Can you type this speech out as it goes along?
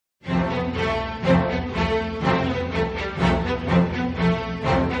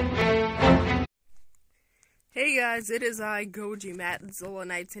guys, it is I, Goji Mattzilla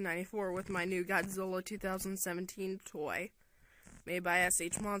 1994 with my new Godzilla 2017 toy, made by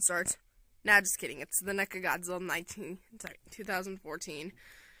SH Monster Arts. Nah, just kidding, it's the NECA Godzilla 2014.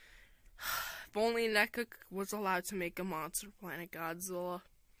 If only NECA was allowed to make a Monster Planet Godzilla.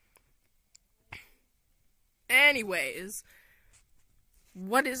 Anyways,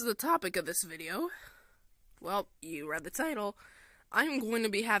 what is the topic of this video? Well, you read the title. I'm going to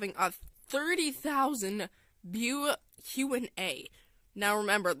be having a 30,000 view Q&A. Now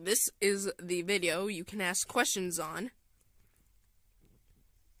remember, this is the video you can ask questions on.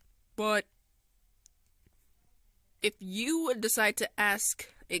 But if you decide to ask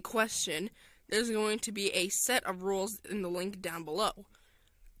a question, there's going to be a set of rules in the link down below.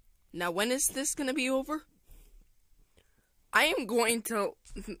 Now, when is this going to be over? I am going to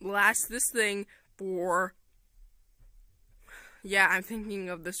last this thing for... Yeah, I'm thinking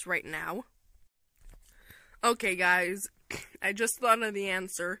of this right now. Okay, guys, I just thought of the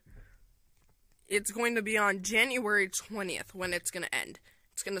answer. It's going to be on January 20th when it's going to end.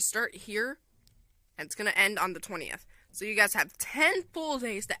 It's going to start here, and it's going to end on the 20th. So you guys have 10 full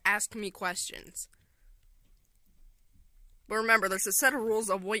days to ask me questions. But remember, there's a set of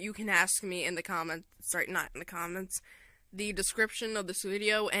rules of what you can ask me in the comments. Sorry, not in the comments. The description of this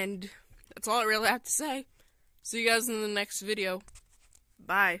video, and that's all I really have to say. See you guys in the next video.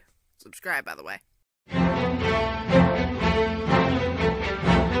 Bye. Subscribe, by the way.